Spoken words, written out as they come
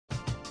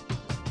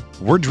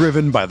We're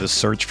driven by the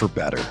search for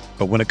better.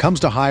 But when it comes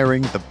to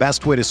hiring, the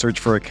best way to search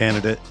for a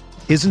candidate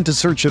isn't to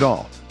search at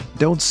all.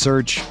 Don't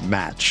search,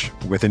 match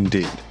with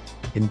Indeed.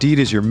 Indeed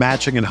is your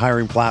matching and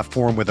hiring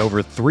platform with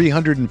over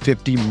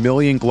 350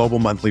 million global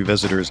monthly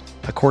visitors,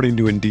 according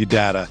to Indeed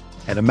data,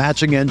 and a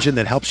matching engine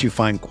that helps you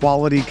find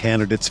quality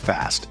candidates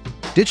fast.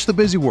 Ditch the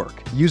busy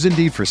work. Use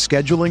Indeed for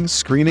scheduling,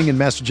 screening, and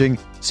messaging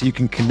so you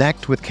can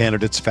connect with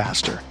candidates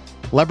faster.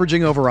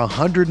 Leveraging over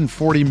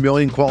 140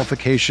 million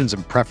qualifications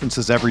and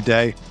preferences every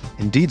day,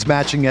 Indeed's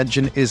matching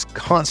engine is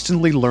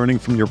constantly learning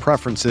from your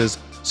preferences,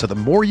 so the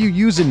more you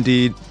use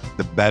Indeed,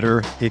 the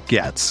better it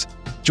gets.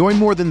 Join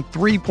more than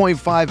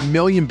 3.5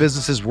 million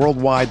businesses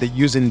worldwide that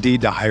use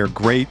Indeed to hire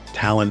great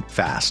talent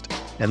fast.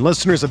 And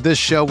listeners of this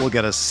show will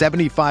get a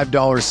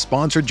 $75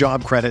 sponsored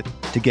job credit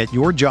to get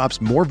your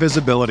jobs more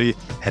visibility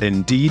at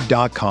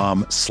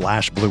Indeed.com/Blue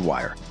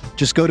Wire.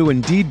 Just go to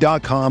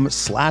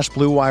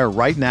Indeed.com/Blue Wire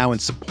right now and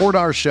support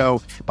our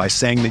show by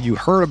saying that you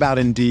heard about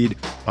Indeed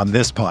on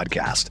this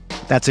podcast.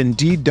 That's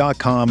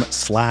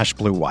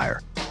Indeed.com/Blue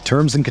Wire.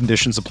 Terms and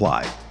conditions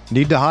apply.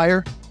 Need to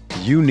hire?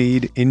 You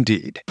need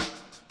Indeed.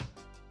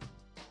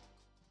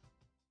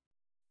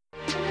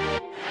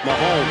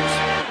 Mahomes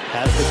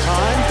has the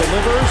time,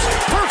 delivers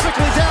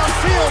perfectly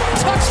downfield.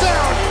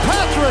 Touchdown!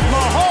 Patrick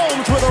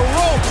Mahomes with a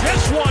rope.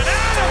 This one,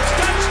 Adams,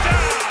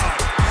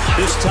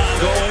 touchdown! This time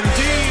going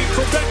deep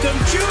for Beckham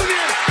Jr.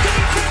 Did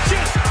he catch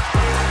it?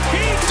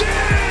 He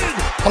did!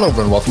 Hello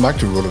everyone, welcome back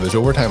to RotoViz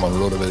Overtime on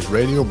RotoViz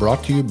Radio,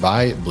 brought to you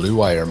by Blue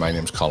Wire. My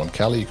name's Colin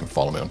Kelly. You can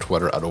follow me on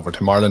Twitter at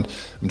Overtime Ireland.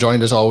 I'm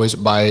joined as always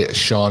by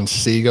Sean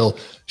Siegel.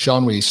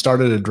 Sean, we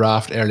started a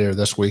draft earlier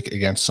this week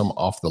against some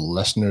of the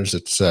listeners.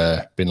 It's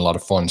been a lot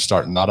of fun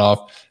starting that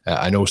off.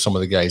 I know some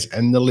of the guys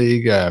in the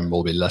league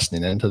will be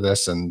listening into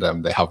this, and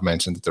they have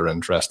mentioned that they're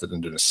interested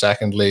in doing a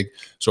second league.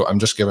 So I'm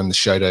just giving the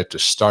shout out to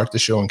start the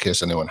show in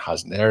case anyone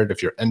hasn't heard.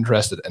 If you're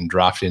interested in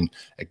drafting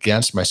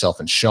against myself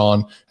and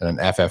Sean in an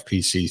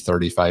FFPC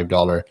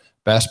 $35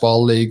 best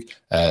ball league,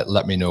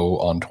 let me know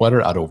on Twitter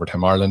at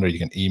Overtime Ireland, or you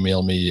can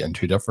email me in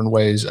two different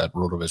ways at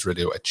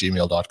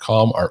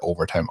rotovizradio@gmail.com or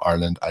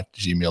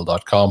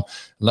overtimeireland@gmail.com.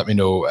 Let me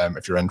know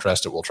if you're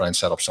interested. We'll try and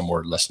set up some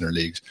more listener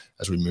leagues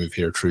as we move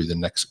here through the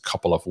next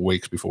couple of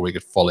weeks before we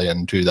get fully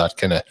into that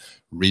kind of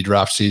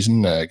redraft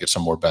season, get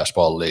some more best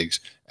ball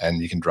leagues,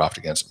 and you can draft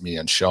against me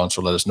and Sean.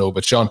 So let us know.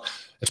 But Sean,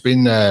 it's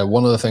been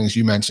one of the things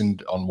you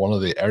mentioned on one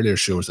of the earlier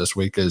shows this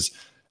week is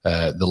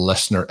the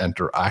listener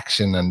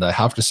interaction. And I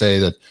have to say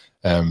that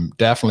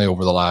definitely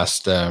over the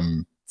last 4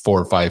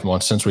 or 5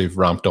 months since we've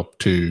ramped up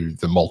to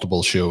the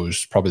multiple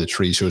shows, probably the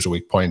 3 shows a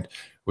week point,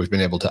 we've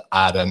been able to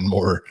add in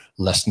more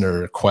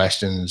listener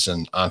questions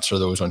and answer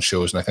those on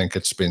shows. And I think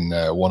it's been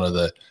one of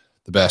the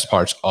best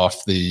parts of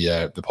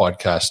the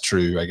podcast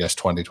through, I guess,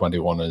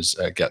 2021 is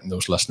getting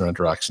those listener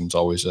interactions.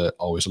 Always a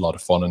lot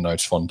of fun, and now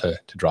it's fun to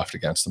draft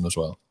against them as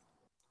well.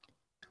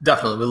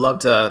 Definitely. We love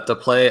to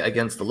play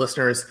against the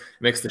listeners. It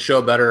makes the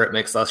show better. It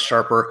makes us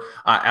sharper.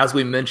 As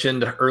we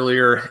mentioned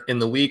earlier in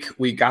the week,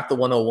 we got the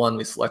 101.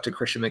 We selected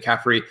Christian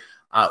McCaffrey.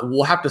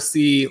 We'll have to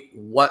see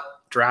what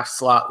draft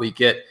slot we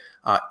get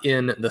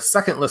in the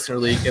second listener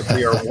league. If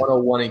we are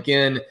 101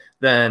 again,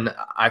 then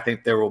I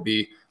think there will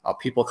be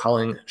people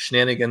calling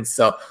shenanigans.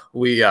 So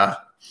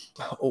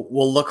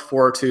we'll look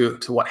forward to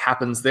what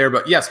happens there.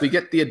 But yes, we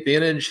get the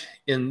advantage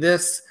in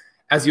this.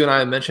 As you and I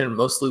have mentioned,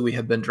 mostly we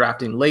have been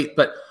drafting late,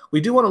 but we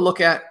do want to look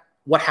at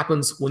what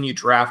happens when you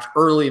draft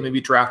early,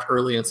 maybe draft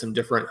early in some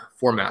different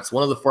formats.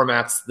 One of the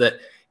formats that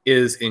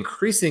is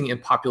increasing in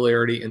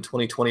popularity in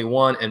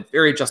 2021 and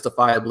very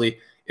justifiably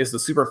is the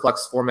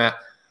Superflex format.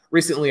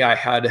 Recently, I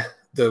had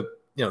the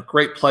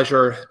great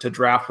pleasure to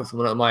draft with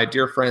one of my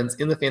dear friends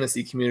in the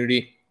fantasy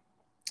community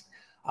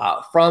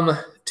from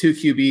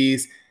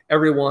 2QBs.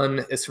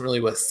 Everyone is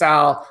familiar with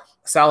Sal.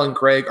 Sal and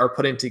Greg are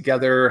putting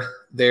together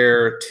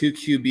their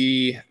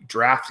 2QB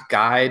draft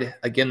guide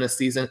again this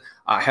season.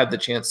 I had the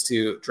chance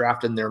to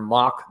draft in their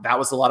mock. That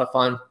was a lot of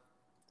fun.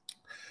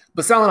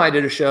 But Sal and I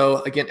did a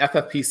show, again,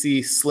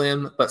 FFPC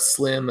Slim, but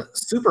Slim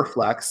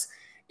Superflex.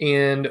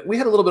 And we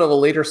had a little bit of a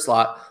later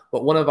slot,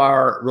 but one of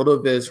our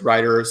RotoViz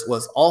writers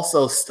was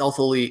also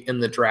stealthily in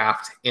the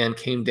draft and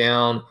came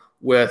down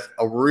with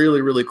a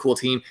really, really cool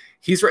team.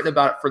 He's written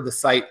about it for the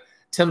site.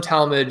 Tim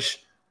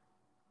Talmadge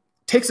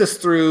takes us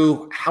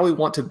through how we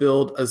want to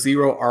build a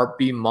zero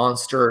RB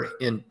monster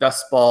in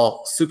Best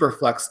Ball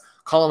Superflex.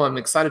 Colin, I'm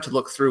excited to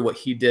look through what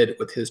he did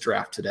with his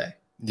draft today.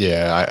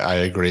 Yeah, I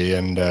agree,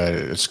 and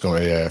it's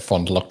going to be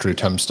fun to look through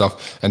Tim's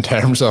stuff. In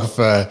terms of,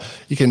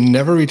 you can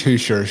never be too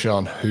sure,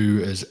 Sean, who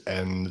is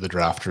in the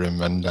draft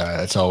room, and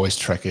it's always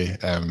tricky,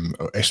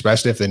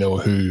 especially if they know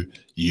who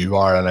you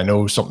are. And I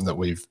know something that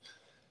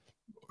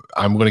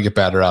I'm going to get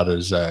better at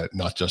is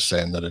not just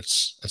saying that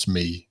it's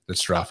me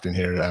that's drafting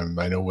here.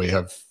 I know we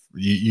have.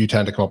 You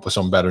tend to come up with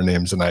some better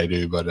names than I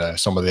do, but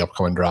some of the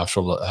upcoming drafts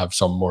will have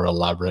some more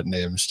elaborate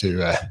names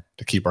to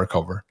keep our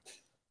cover.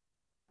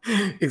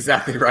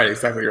 Exactly right.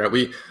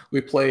 We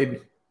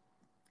played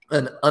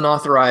an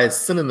unauthorized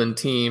cinnamon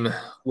team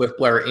with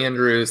Blair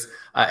Andrews.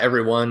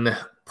 Everyone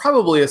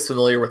probably is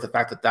familiar with the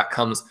fact that that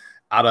comes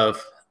out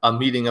of a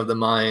meeting of the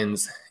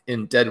minds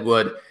in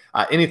Deadwood.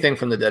 Anything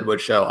from the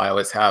Deadwood show, I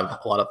always have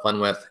a lot of fun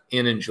with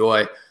and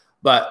enjoy.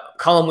 But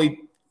Colin, we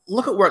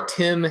look at what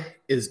Tim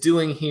is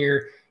doing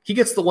here. He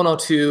gets the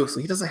 102, so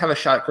he doesn't have a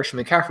shot at Christian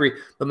McCaffrey,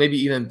 but maybe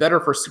even better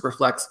for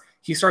Superflex.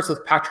 He starts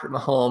with Patrick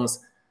Mahomes.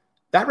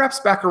 That wraps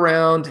back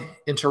around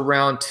into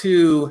round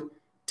 2,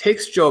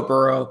 takes Joe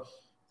Burrow.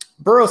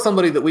 Burrow,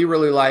 somebody that we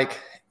really like.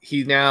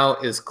 He now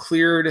is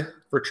cleared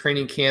for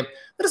training camp.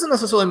 That doesn't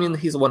necessarily mean that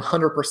he's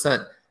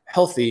 100%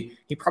 healthy.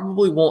 He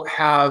probably won't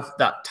have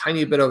that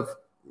tiny bit of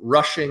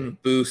rushing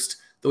boost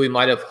that we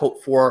might have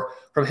hoped for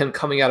from him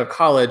coming out of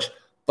college.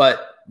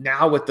 But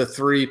now with the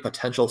 3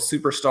 potential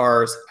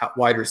superstars at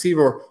wide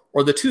receiver,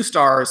 or the 2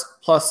 stars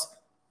plus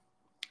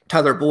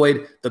Tyler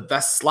Boyd, the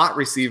best slot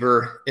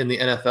receiver in the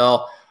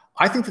NFL,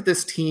 I think that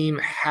this team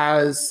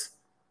has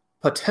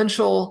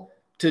potential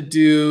to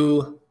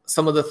do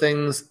some of the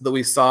things that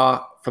we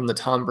saw from the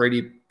Tom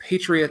Brady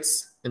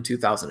Patriots in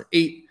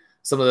 2008,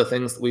 some of the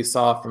things that we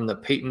saw from the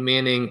Peyton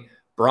Manning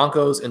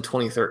Broncos in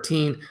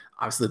 2013.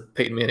 Obviously,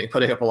 Peyton Manning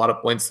putting up a lot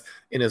of points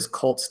in his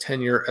Colts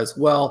tenure as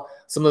well.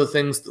 Some of the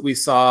things that we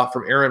saw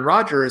from Aaron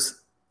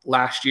Rodgers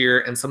last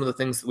year, and some of the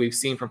things that we've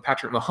seen from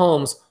Patrick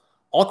Mahomes,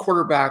 all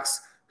quarterbacks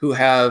who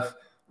have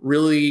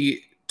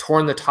really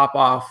torn the top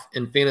off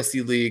in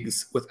fantasy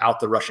leagues without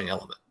the rushing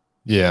element.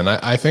 Yeah, and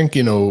I think,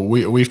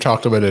 we've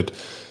talked about it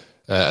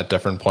at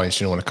different points,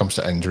 when it comes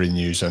to injury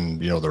news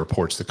and, the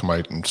reports that come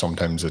out, and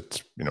sometimes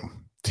it's,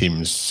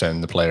 teams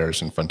send the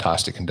players in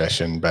fantastic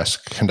condition,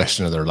 best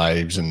condition of their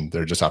lives, and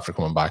they're just after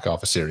coming back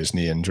off a serious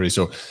knee injury.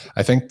 So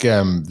I think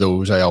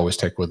those I always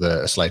take with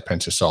a slight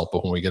pinch of salt.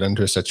 But when we get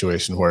into a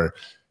situation where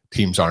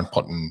teams aren't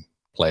putting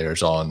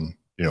players on,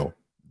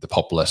 the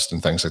PUP list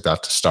and things like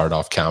that to start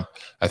off camp,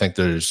 I think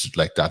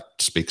that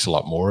speaks a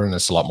lot more, and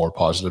it's a lot more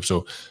positive.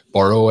 So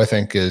Burrow, I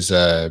think, is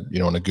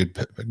in a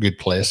good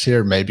place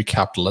here. Maybe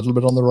capped a little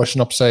bit on the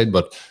rushing upside,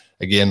 but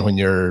again,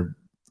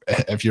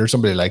 if you're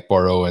somebody like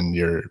Burrow and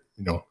you're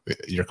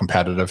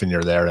competitive and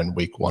you're there in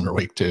week 1 or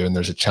week 2 and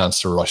there's a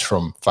chance to rush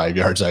from 5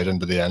 yards out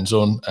into the end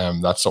zone,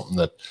 that's something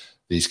that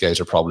these guys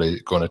are probably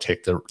going to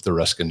take the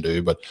risk and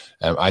do. But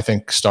I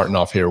think starting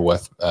off here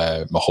with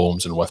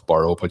Mahomes and with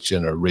Burrow puts you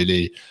in a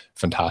really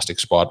fantastic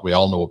spot. We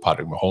all know what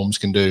Patrick Mahomes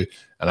can do,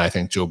 and I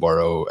think Joe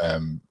Burrow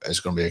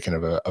is going to be a kind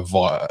of there's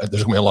going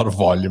to be a lot of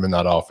volume in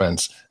that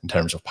offense in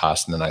terms of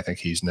passing, and I think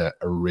he's in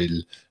a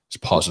real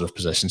positive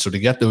position. So to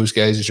get those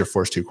guys as your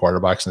first 2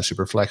 quarterbacks in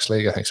the Superflex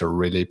League, I think it's a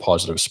really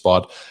positive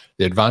spot.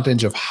 The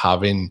advantage of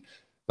having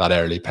that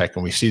early pick,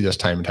 and we see this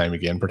time and time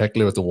again,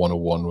 particularly with the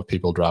 101, with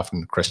people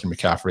drafting Christian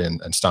McCaffrey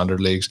in standard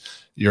leagues,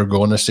 you're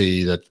going to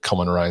see that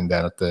coming around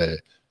then at the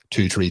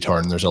 2-3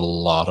 turn, there's a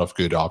lot of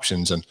good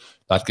options, and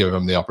that gives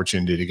him the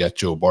opportunity to get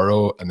Joe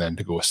Burrow and then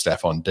to go with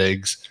Stephon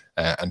Diggs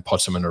and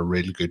puts him in a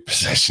really good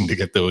position to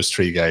get those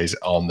 3 guys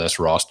on this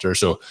roster.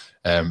 So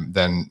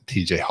then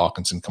TJ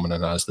Hawkinson coming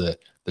in as the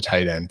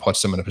tight end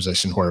puts him in a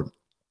position where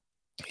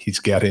he's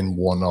getting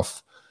one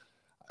of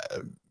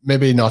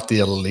maybe not the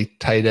elite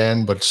tight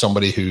end, but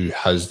somebody who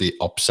has the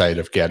upside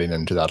of getting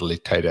into that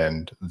elite tight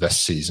end this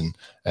season.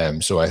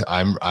 So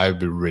I'd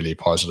be really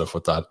positive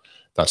with that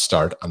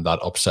start and that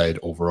upside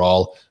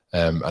overall.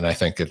 And I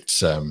think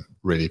it's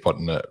really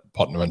putting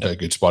him into a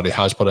good spot. He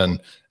has put in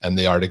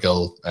the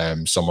article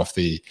some of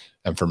the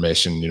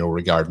information,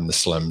 regarding the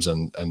slims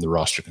and the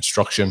roster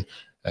construction,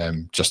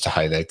 just to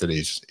highlight that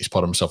he's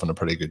put himself in a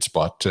pretty good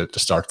spot to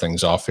start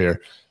things off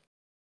here.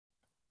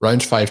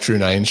 Rounds 5 through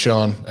 9,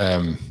 Sean,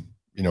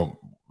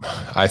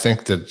 I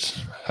think that,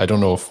 I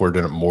don't know if we're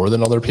doing it more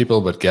than other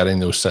people, but getting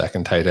those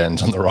second tight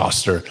ends on the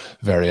roster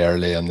very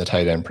early in the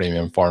tight end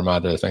premium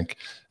format, I think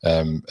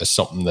is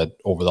something that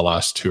over the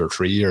last 2 or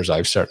 3 years,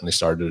 I've certainly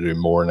started to do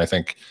more. And I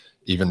think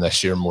even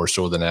this year more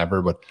so than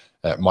ever, but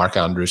Mark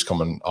Andrews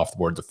coming off the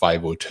board to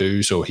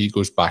 502. So he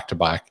goes back to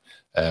back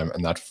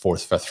in that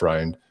 4th, 5th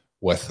round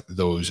with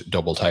those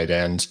double tight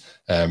ends.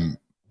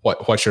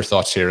 What's your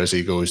thoughts here as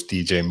he goes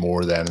DJ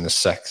Moore then in the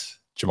 6th,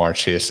 Jamar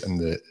Chase in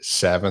the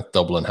 7th,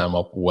 doubling him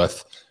up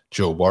with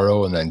Joe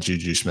Burrow, and then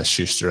Juju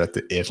Smith-Schuster at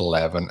the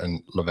 8-11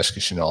 and Laviska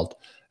Shenault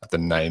at the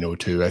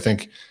 9-02. I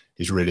think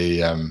he's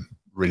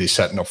really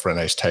setting up for a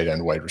nice tight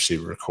end wide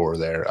receiver core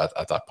there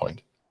at that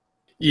point.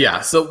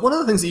 Yeah, so one of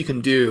the things that you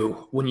can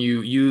do when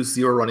you use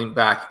your running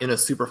back in a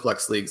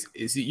Superflex leagues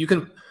is you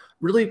can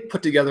really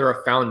put together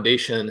a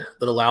foundation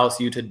that allows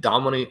you to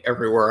dominate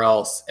everywhere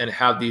else and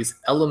have these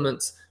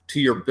elements to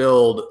your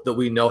build that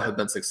we know have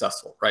been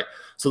successful, right?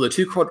 So the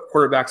 2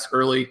 quarterbacks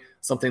early,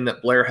 something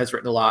that Blair has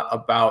written a lot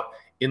about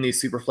in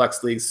these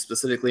Superflex leagues,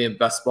 specifically in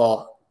best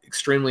ball,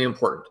 extremely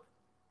important.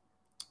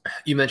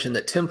 You mentioned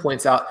that Tim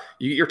points out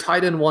you get your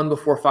tight end 1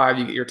 before 5,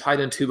 you get your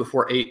tight end 2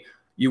 before 8,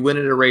 you win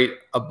at a rate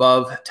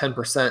above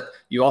 10%.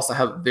 You also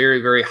have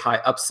very, very high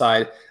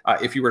upside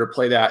if you were to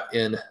play that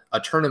in a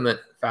tournament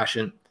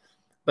fashion.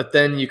 But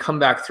then you come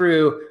back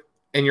through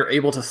and you're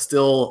able to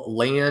still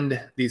land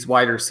these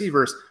wide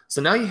receivers.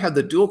 So now you have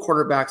the dual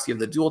quarterbacks, you have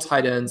the dual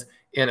tight ends,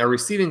 and a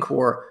receiving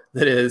core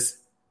that is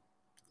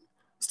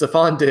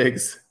Stephon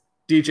Diggs,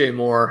 DJ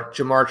Moore,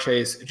 Jamar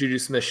Chase, Juju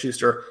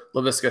Smith-Schuster,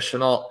 Laviska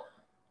Shenault,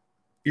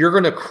 you're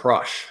going to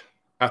crush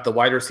at the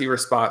wide receiver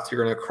spots.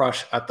 You're going to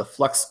crush at the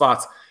flex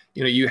spots.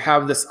 You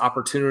have this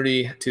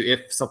opportunity to,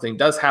 if something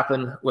does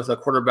happen with a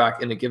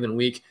quarterback in a given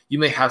week, you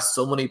may have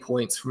so many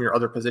points from your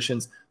other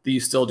positions that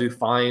you still do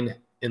fine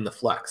in the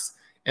flex.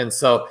 And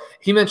so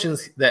he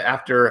mentions that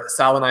after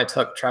Sal and I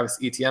took Travis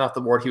Etienne off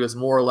the board, he was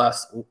more or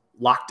less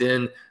locked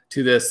in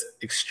to this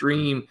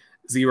extreme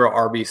 0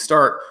 RB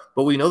start.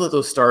 But we know that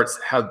those starts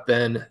have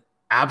been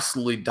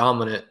absolutely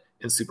dominant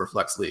in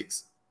Superflex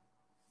leagues.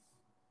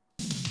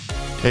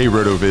 Hey,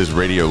 RotoViz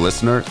radio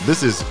listener,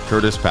 this is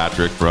Curtis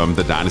Patrick from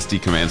the Dynasty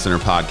Command Center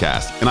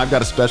podcast, and I've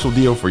got a special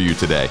deal for you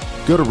today.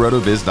 Go to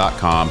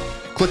rotoviz.com,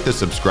 click the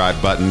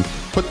subscribe button,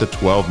 put the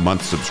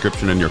 12-month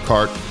subscription in your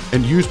cart,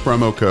 and use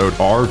promo code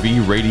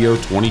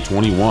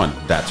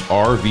RVRadio2021. That's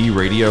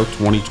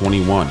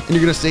RVRadio2021, and you're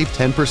going to save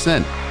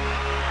 10%.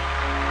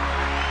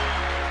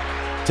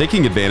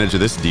 Taking advantage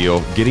of this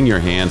deal, getting your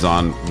hands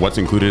on what's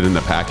included in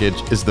the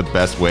package is the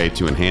best way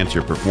to enhance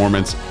your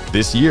performance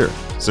this year.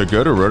 So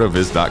go to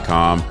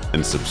rotoviz.com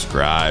and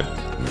subscribe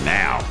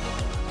now.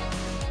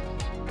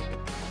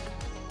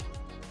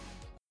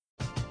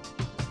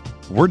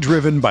 We're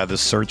driven by the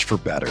search for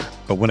better.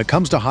 But when it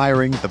comes to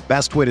hiring, the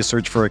best way to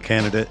search for a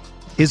candidate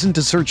isn't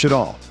to search at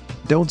all.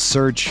 Don't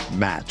search,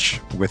 match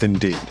with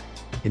Indeed.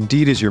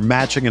 Indeed is your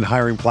matching and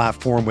hiring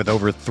platform with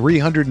over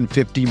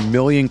 350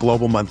 million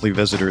global monthly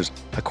visitors,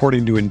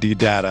 according to Indeed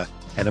data,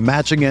 and a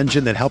matching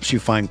engine that helps you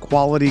find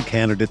quality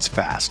candidates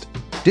fast.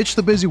 Ditch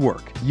the busy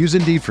work. Use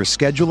Indeed for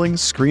scheduling,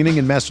 screening,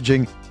 and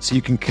messaging so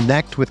you can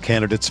connect with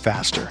candidates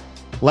faster.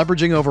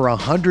 Leveraging over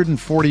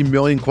 140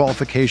 million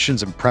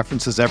qualifications and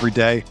preferences every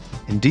day,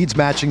 Indeed's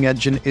matching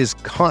engine is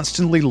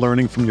constantly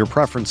learning from your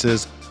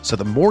preferences, so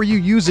the more you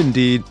use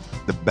Indeed,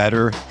 the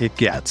better it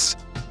gets.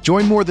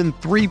 Join more than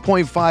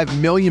 3.5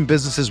 million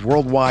businesses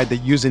worldwide that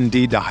use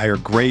Indeed to hire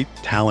great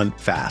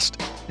talent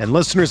fast. And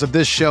listeners of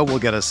this show will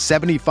get a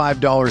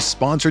 $75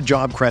 sponsored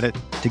job credit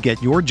to get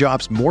your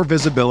jobs more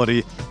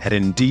visibility at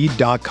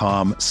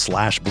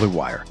Indeed.com/Blue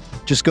Wire.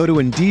 Just go to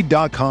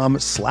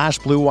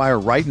Indeed.com/Blue Wire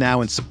right now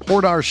and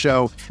support our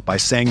show by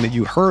saying that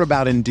you heard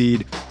about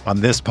Indeed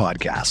on this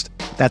podcast.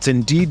 That's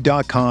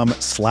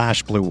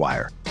Indeed.com/Blue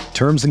Wire.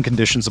 Terms and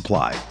conditions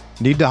apply.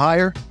 Need to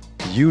hire?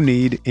 You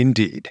need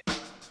Indeed.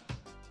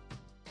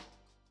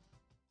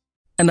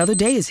 Another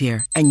day is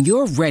here, and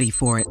you're ready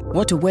for it.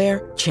 What to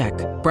wear? Check.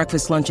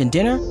 Breakfast, lunch, and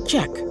dinner?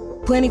 Check.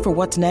 Planning for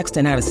what's next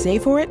and how to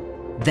save for it?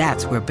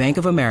 That's where Bank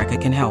of America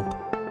can help.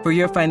 For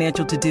your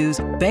financial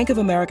to-dos, Bank of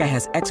America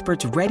has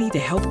experts ready to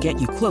help get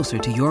you closer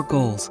to your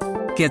goals.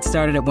 Get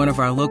started at one of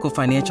our local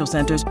financial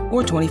centers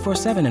or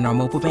 24/7 in our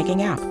mobile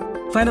banking app.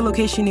 Find a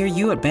location near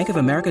you at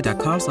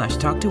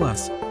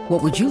bankofamerica.com/talktous.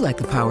 What would you like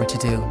the power to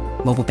do?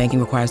 Mobile banking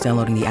requires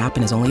downloading the app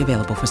and is only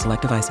available for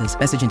select devices.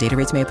 Message and data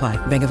rates may apply.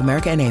 Bank of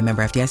America NA,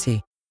 member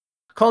FDIC.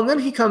 Colin, then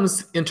he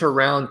comes into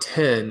round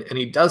 10 and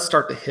he does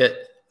start to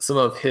hit some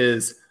of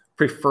his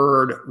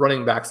preferred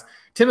running backs.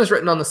 Tim has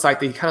written on the site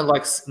that he kind of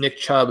likes Nick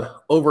Chubb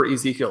over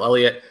Ezekiel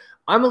Elliott.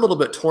 I'm a little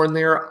bit torn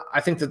there.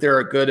 I think that there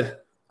are good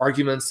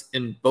arguments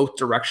in both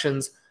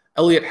directions.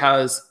 Elliott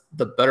has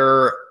the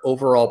better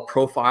overall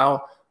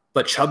profile,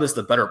 but Chubb is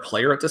the better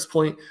player at this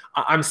point.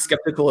 I'm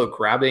skeptical of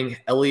grabbing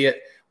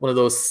Elliott, one of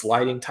those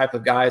sliding type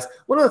of guys.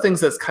 One of the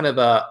things that's kind of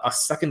a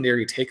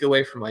secondary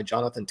takeaway from my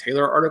Jonathan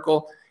Taylor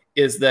article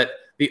is that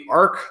the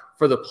arc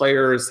for the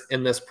players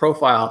in this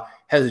profile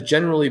has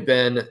generally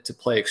been to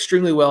play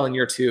extremely well in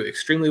year 2,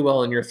 extremely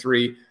well in year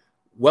 3,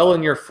 well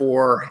in year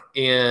 4,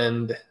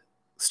 and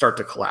start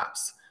to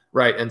collapse,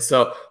 right? And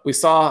so we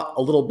saw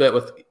a little bit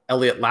with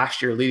Elliott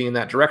last year leading in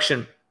that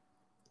direction.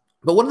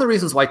 But one of the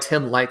reasons why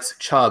Tim likes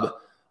Chubb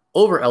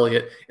over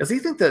Elliott is he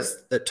thinks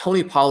that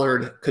Tony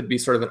Pollard could be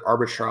sort of an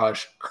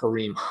arbitrage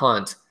Kareem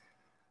Hunt.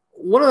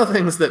 One of the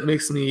things that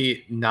makes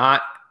me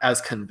not as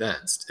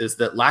convinced is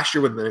that last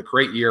year would have been a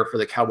great year for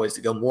the Cowboys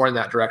to go more in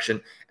that direction,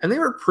 and they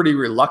were pretty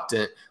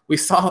reluctant. We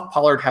saw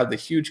Pollard have the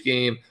huge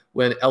game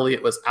when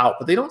Elliott was out,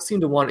 but they don't seem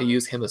to want to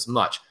use him as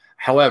much.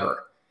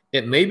 However,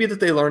 it may be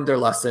that they learned their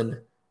lesson.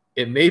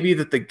 It may be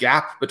that the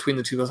gap between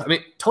the two,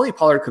 Tony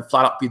Pollard could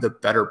flat out be the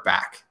better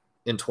back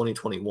in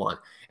 2021.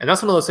 And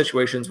that's one of those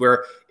situations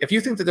where if you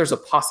think that there's a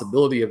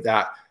possibility of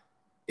that,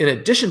 in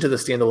addition to the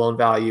standalone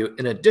value,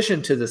 in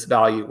addition to this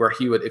value where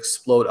he would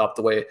explode up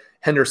the way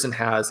Henderson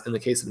has in the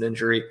case of an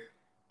injury,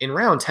 in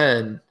round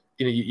 10,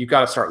 you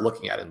got to start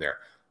looking at him there.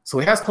 So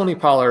he has Tony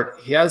Pollard.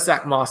 He has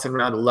Zach Moss in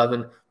round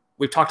 11.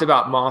 We've talked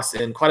about Moss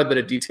in quite a bit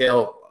of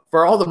detail.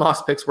 For all the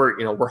Moss picks,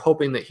 we're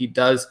hoping that he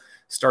does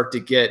start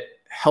to get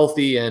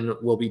healthy and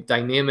will be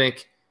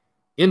dynamic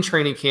in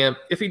training camp.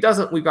 If he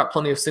doesn't, we've got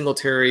plenty of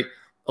Singletary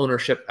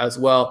ownership as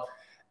well.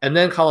 And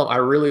then, Colin, I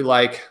really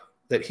like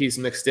that he's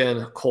mixed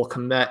in Cole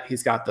Kmet.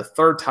 He's got the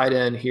third tight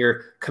end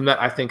here. Kmet,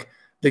 I think,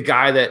 the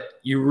guy that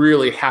you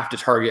really have to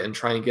target and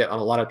try and get on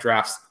a lot of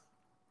drafts.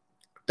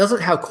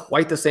 Doesn't have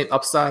quite the same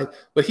upside,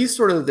 but he's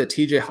sort of the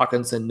TJ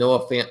Hawkinson,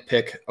 Noah Fant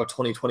pick of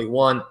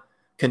 2021.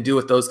 Can do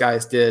what those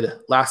guys did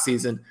last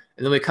season.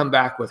 And then we come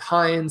back with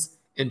Hines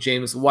and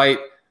James White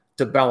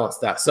to balance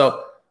that.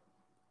 So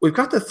we've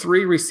got the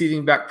 3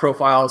 receiving back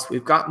profiles.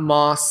 We've got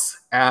Moss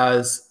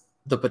as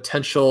the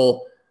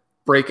potential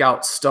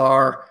breakout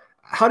star.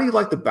 How do you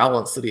like the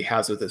balance that he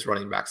has with his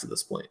running backs at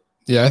this point?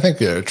 Yeah, I think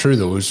through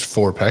those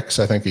 4 picks,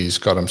 I think he's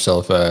got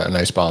himself a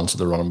nice balance of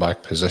the running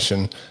back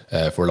position.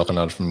 If we're looking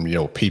at it from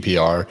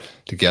PPR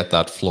to get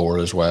that floor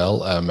as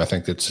well, I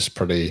think it's just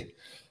pretty.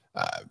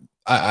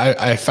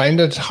 I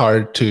find it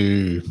hard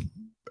to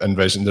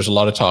envision. There's a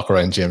lot of talk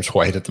around James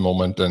White at the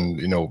moment, and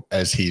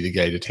is he the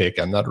guy to take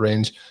in that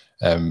range?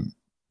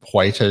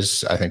 White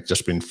has, I think,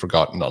 just been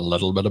forgotten a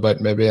little bit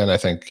about maybe, and I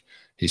think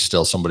he's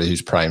still somebody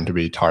who's primed to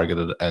be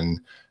targeted in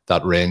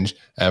that range.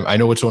 I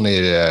know it's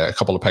only a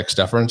couple of picks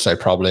difference. I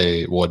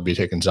probably would be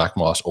taking Zach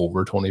Moss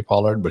over Tony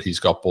Pollard, but he's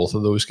got both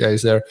of those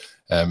guys there.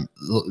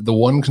 The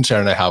one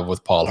concern I have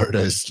with Pollard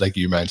is, like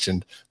you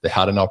mentioned, they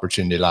had an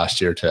opportunity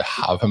last year to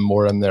have him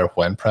more in there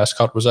when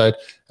Prescott was out,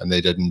 and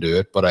they didn't do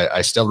it. But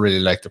I still really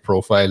like the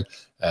profile,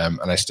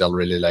 and I still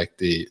really like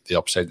the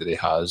upside that he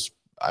has.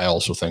 I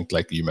also think,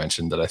 like you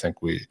mentioned, that I think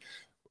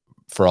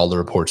for all the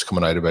reports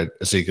coming out about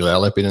Ezekiel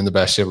Elliott being in the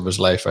best shape of his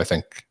life, I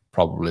think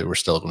probably we're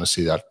still going to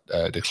see that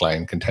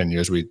decline continue,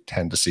 as we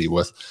tend to see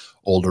with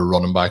older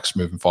running backs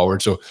moving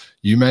forward. So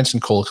you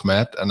mentioned Cole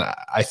Kmet, and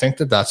I think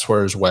that's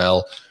where as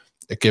well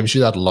it gives you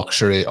that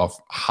luxury of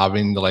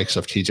having the likes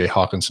of TJ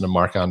Hawkinson and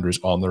Mark Andrews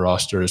on the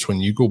roster, is when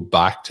you go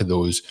back to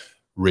those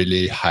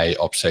really high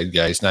upside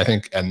guys. And I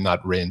think in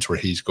that range where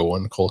he's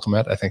going, Cole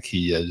Kmet, I think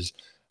he is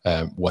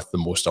with the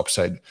most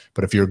upside.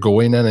 But if you're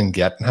going in and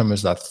getting him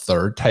as that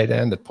 3rd tight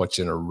end, it puts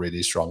you in a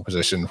really strong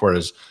position.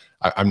 Whereas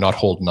I'm not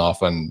holding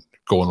off on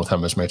going with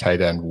him as my tight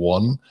end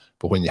 1,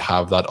 but when you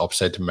have that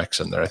upside to mix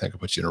in there, I think it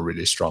puts you in a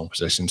really strong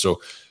position. So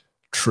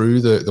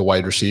through the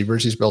wide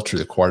receivers he's built, through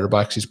the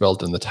quarterbacks he's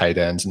built, and the tight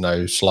ends, and now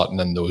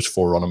slotting in those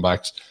 4 running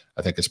backs,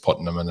 I think it's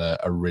putting him in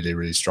a really,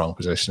 really strong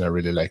position. I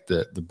really like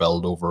the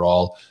build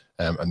overall.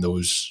 And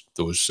those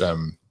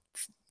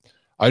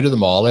out of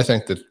them all, I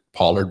think that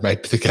Pollard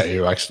might be the guy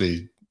who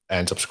actually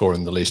ends up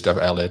scoring the least if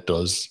Elliott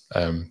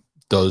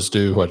does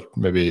do what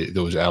maybe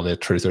those Elliott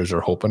truthers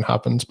are hoping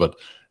happens. But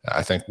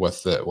I think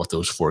with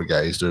those 4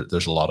 guys,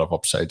 there's a lot of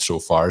upside so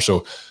far.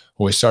 So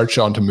when we start,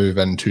 Sean, to move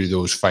into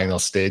those final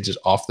stages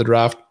of the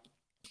draft,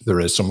 there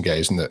is some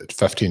guys in the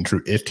 15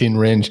 through 18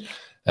 range.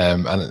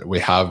 And we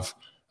have,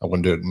 I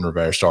wouldn't do it in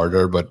reverse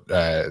order, but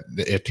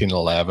the 18 and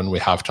 11, we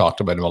have talked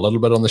about him a little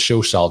bit on the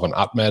show. Salvon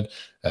Ahmed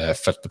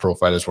fit the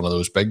profile as one of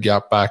those big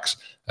gap backs.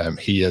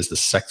 He is the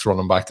 6th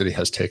running back that he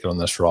has taken on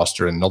this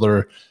roster.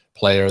 Another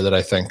player that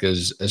I think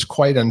is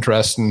quite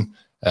interesting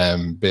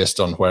based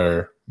on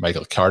where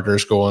Michael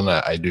Carter's going.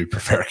 I do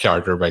prefer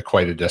Carter by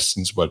quite a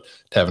distance, but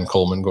Tevin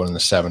Coleman going in the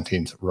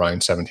 17th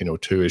round,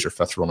 1702 is your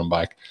 5th running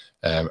back.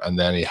 And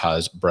then he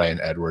has Brian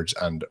Edwards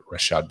and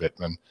Rashad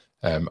Bateman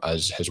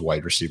as his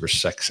wide receiver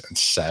 6 and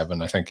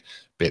 7. I think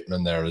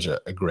Bateman there is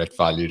a great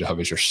value to have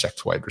as your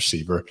 6th wide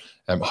receiver.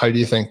 How do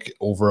you think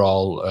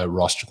overall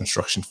roster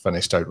construction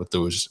finished out with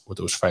those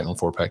final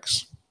 4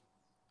 picks?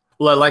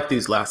 Well, I like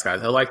these last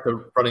guys. I like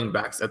the running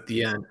backs at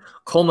the end.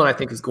 Coleman, I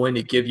think, is going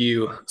to give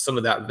you some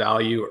of that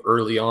value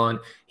early on.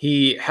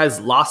 He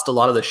has lost a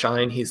lot of the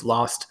shine. He's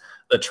lost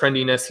the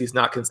trendiness. He's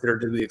not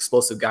considered to be the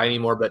explosive guy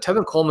anymore. But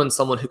Tevin Coleman's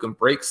someone who can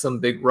break some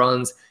big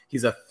runs.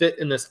 He's a fit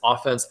in this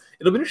offense.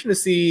 It'll be interesting to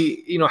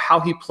see, how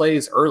he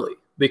plays early,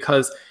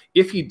 because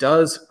if he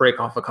does break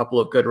off a couple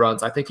of good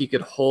runs, I think he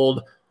could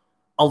hold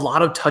a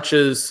lot of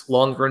touches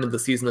longer into the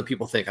season than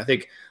people think. I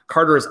think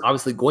Carter is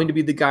obviously going to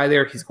be the guy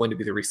there. He's going to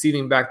be the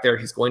receiving back there.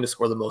 He's going to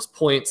score the most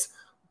points,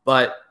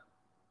 but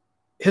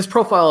his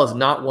profile is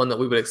not one that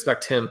we would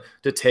expect him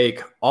to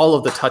take all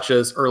of the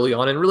touches early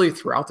on and really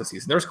throughout the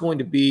season. There's going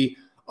to be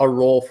a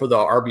role for the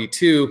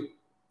RB2.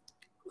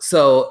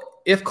 So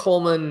if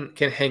Coleman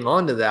can hang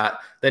on to that,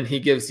 then he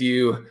gives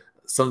you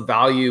some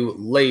value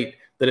late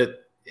that it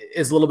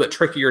is a little bit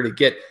trickier to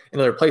get in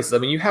other places. I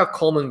mean, you have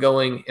Coleman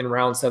going in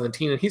round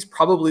 17, and he's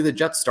probably the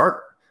Jets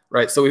starter,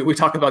 right? So we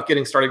talk about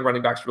getting starting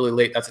running backs really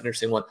late. That's an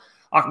interesting one.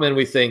 Ahmed,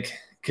 we think,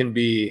 can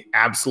be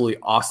absolutely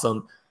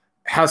awesome,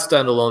 has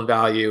standalone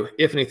value.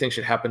 If anything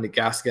should happen to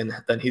Gaskin,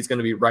 then he's going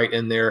to be right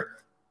in there,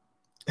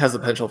 has the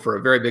potential for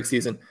a very big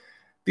season.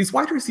 These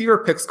wide receiver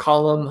picks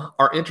column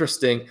are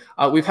interesting.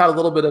 We've had a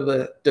little bit of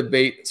a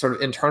debate sort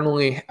of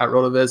internally at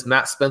RotoViz.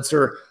 Matt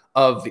Spencer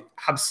of the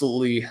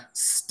absolutely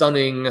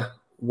stunning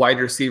wide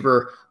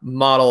receiver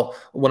model,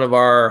 one of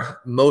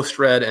our most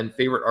read and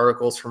favorite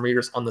articles from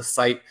readers on the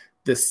site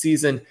this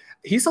season.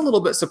 He's a little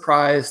bit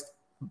surprised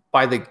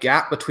by the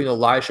gap between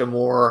Elijah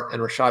Moore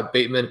and Rashad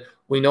Bateman.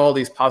 We know all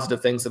these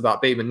positive things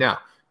about Bateman. Now,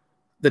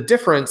 the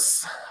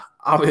difference,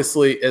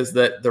 obviously, is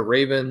that the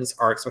Ravens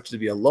are expected to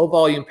be a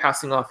low-volume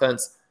passing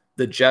offense.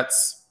 The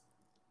Jets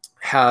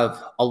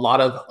have a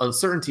lot of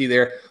uncertainty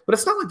there, but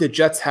it's not like the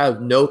Jets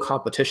have no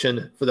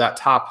competition for that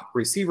top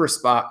receiver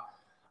spot.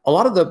 A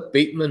lot of the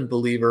Bateman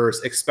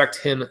believers expect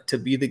him to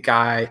be the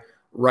guy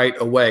right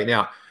away.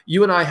 Now,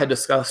 you and I had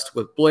discussed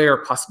with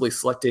Blair possibly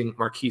selecting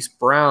Marquise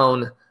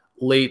Brown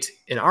late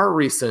in our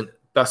recent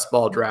best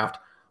ball draft.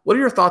 What are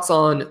your thoughts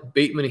on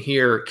Bateman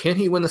here? Can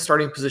he win the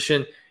starting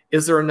position?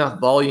 Is there enough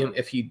volume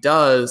if he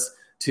does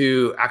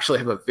to actually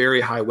have a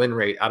very high win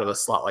rate out of a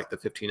slot like the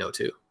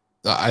 1502?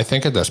 I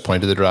think at this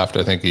point of the draft,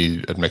 I think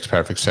it makes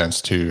perfect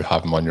sense to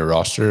have him on your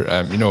roster.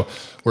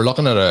 We're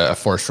looking at a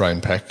first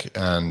round pick,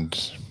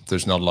 and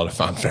there's not a lot of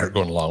fanfare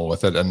going along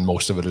with it. And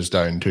most of it is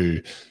down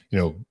to,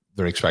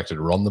 they're expected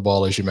to run the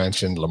ball, as you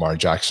mentioned. Lamar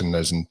Jackson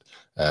isn't,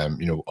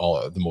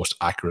 the most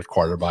accurate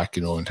quarterback,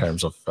 in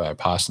terms of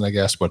passing, I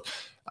guess. But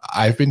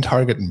I've been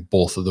targeting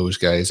both of those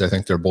guys. I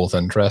think they're both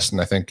interesting.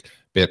 I think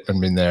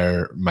Bateman being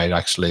there might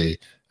actually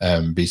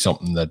be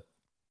something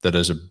that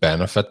is a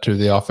benefit to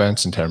the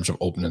offense in terms of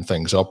opening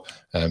things up.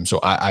 So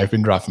I've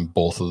been drafting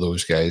both of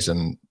those guys.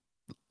 And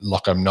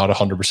look, I'm not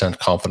 100%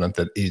 confident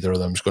that either of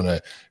them is going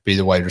to be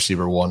the wide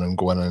receiver one and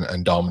go in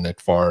and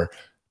dominate for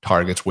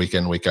targets week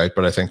in, week out.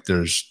 But I think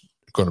there's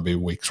going to be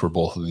weeks where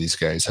both of these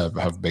guys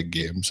have big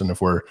games. And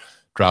if we're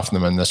drafting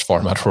them in this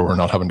format where we're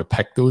not having to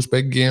pick those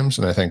big games,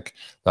 and I think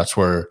that's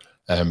where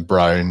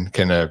Brown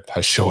kind of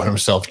has shown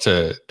himself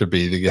to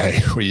be the guy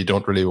where you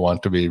don't really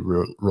want to be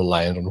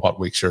reliant on what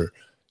weeks you're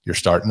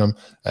starting them.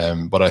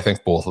 But I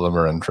think both of them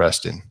are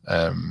interesting.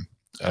 And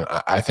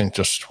I think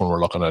just when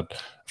we're looking at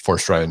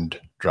first round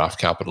draft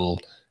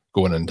capital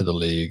going into the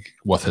league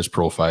with his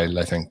profile,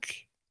 I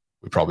think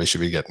we probably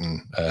should be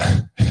getting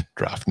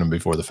drafting him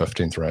before the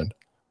 15th round.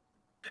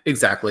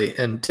 Exactly.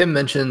 And Tim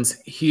mentions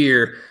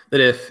here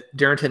that if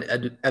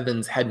Darrynton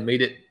Evans had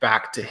made it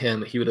back to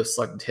him, he would have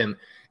selected him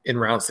in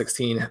round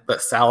 16.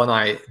 But Sal and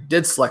I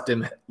did select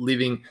him,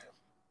 leaving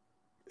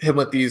him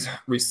with these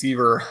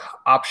receiver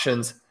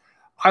options.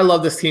 I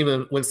love this team.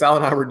 And when Sal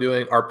and I were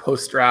doing our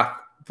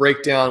post-draft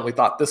breakdown, we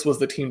thought this was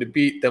the team to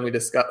beat. Then we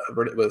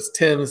discovered it was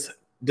Tim's.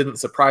 Didn't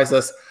surprise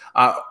us.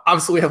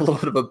 Obviously, we have a little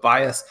bit of a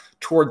bias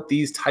toward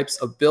these types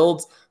of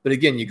builds. But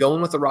again, you go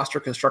in with the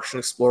roster construction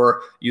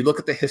explorer, you look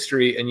at the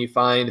history, and you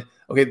find,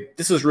 okay,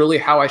 this is really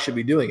how I should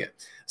be doing it.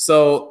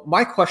 So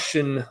my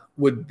question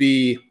would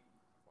be,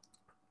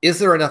 is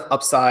there enough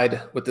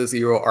upside with the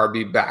zero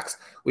RB backs?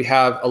 We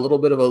have a little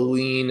bit of a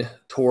lean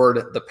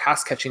toward the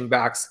pass catching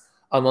backs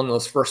among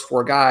those first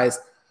four guys,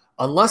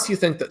 unless you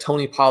think that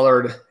Tony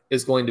Pollard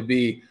is going to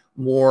be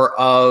more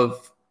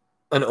of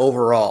an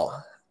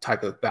overall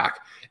type of back.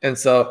 And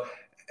so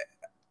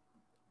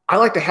I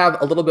like to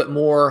have a little bit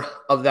more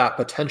of that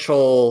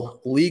potential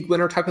league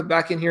winner type of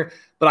back in here.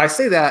 But I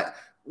say that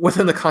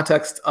within the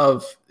context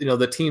of,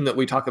 the team that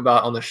we talk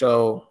about on the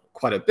show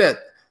quite a bit,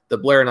 that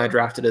Blair and I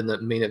drafted in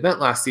the main event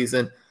last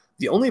season.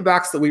 The only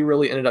backs that we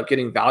really ended up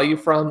getting value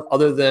from,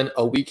 other than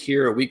a week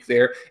here, a week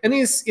there, and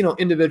these,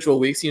 individual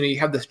weeks, you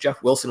have this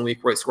Jeff Wilson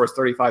week where he scores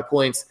 35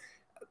 points.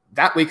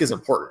 That week is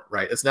important,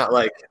 right? It's not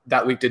like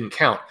that week didn't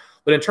count.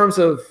 But in terms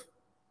of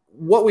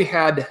what we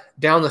had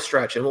down the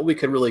stretch and what we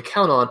could really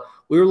count on,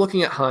 we were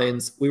looking at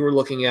Hines, we were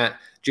looking at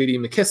J.D.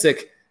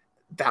 McKissick.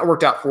 That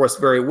worked out for us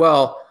very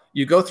well.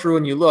 You go through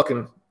and you look,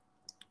 and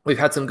we've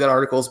had some good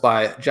articles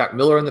by Jack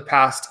Miller in the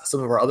past,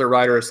 some of our other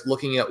writers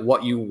looking at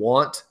what you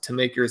want to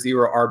make your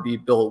zero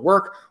RB build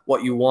work,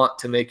 what you want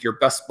to make your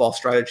best ball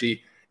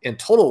strategy and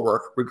total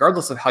work,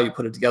 regardless of how you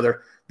put it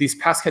together. These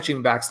pass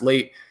catching backs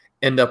late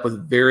end up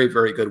with very,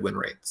 very good win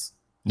rates.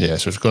 Yeah,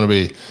 so it's going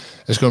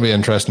to be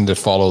interesting to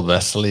follow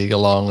this league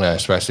along,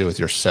 especially with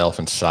yourself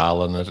and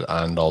Sal in it,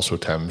 and also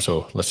Tim.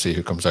 So let's see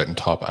who comes out on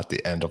top at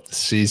the end of the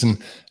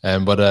season.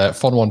 But a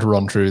fun one to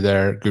run through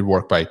there. Good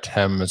work by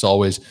Tim. As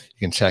always, you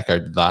can check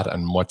out that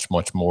and much,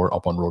 much more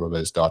up on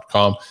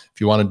rotoviz.com.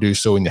 If you want to do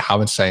so and you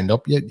haven't signed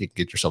up yet, you can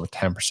get yourself a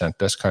 10%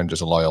 discount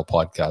as a loyal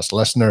podcast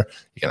listener.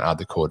 You can add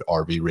the code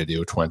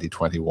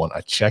RVRadio2021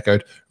 at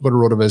checkout. Go to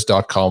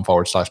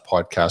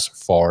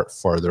rotoviz.com/podcast for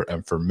further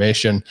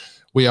information.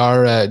 We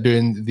are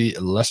doing the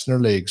Listener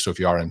League, so if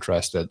you are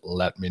interested,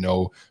 let me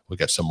know. We'll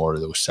get some more of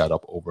those set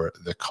up over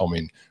the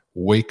coming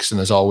weeks. And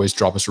as always,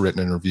 drop us a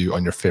written review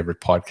on your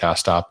favorite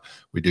podcast app.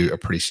 We do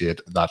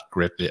appreciate that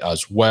greatly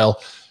as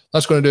well.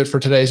 That's going to do it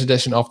for today's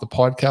edition of the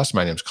podcast.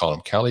 My name is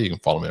Colin Kelly. You can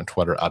follow me on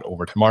Twitter at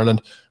Overtime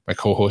My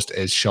co-host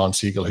is Sean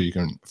Siegel, who you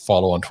can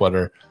follow on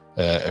Twitter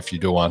if you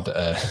don't want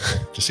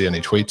to see any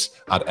tweets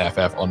at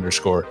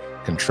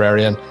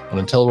FF_Contrarian. And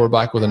until we're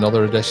back with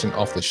another edition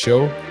of the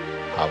show,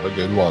 have a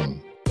good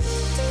one.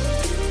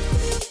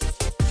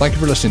 Thank you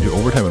for listening to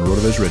Overtime on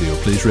RotoViz Radio.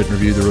 Please rate and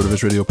review the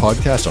RotoViz Radio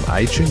podcast on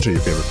iTunes or your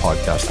favorite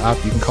podcast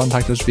app. You can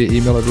contact us via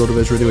email at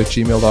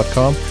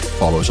rotovizradio@gmail.com.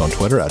 Follow us on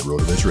Twitter at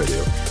RotoViz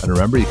Radio. And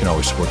remember, you can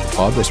always support the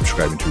pod by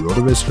subscribing to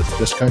RotoViz with a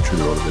discount through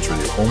the RotoViz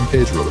Radio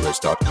homepage,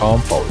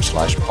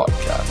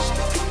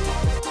 rotoviz.com/podcast.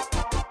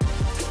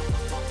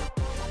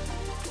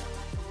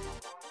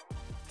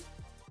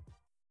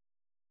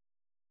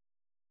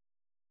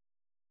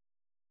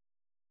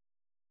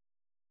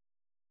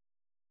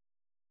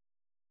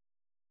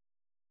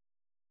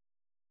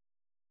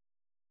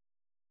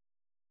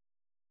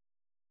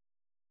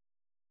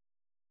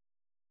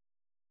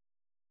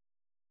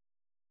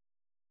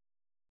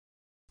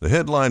 The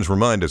headlines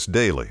remind us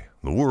daily,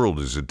 the world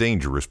is a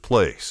dangerous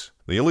place.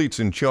 The elites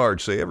in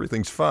charge say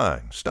everything's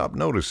fine, stop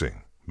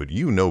noticing. But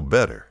you know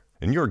better.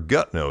 And your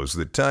gut knows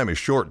that time is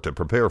short to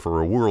prepare for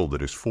a world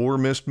that is 4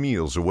 missed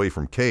meals away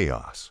from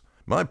chaos.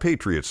 My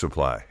Patriot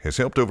Supply has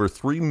helped over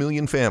 3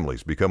 million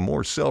families become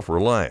more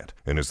self-reliant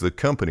and is the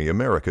company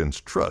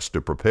Americans trust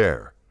to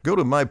prepare. Go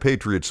to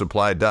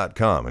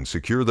MyPatriotSupply.com and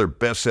secure their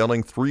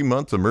best-selling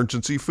 3-month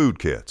emergency food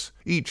kits.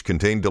 Each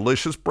contain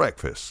delicious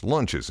breakfasts,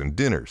 lunches, and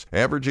dinners,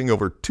 averaging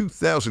over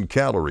 2,000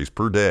 calories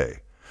per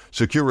day.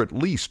 Secure at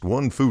least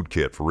one food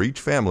kit for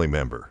each family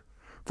member.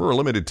 For a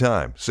limited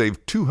time,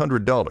 save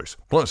 $200,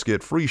 plus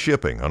get free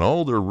shipping on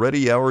all their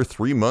Ready Hour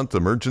 3-month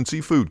emergency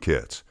food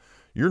kits.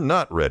 You're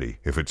not ready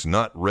if it's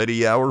not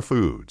Ready Hour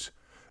Foods.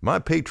 My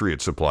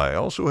Patriot Supply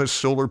also has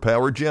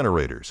solar-powered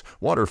generators,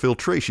 water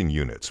filtration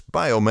units,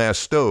 biomass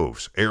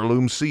stoves,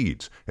 heirloom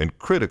seeds, and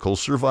critical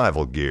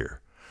survival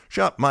gear.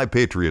 Shop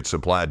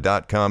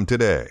MyPatriotSupply.com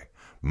today.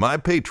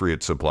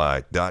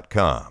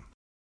 MyPatriotSupply.com.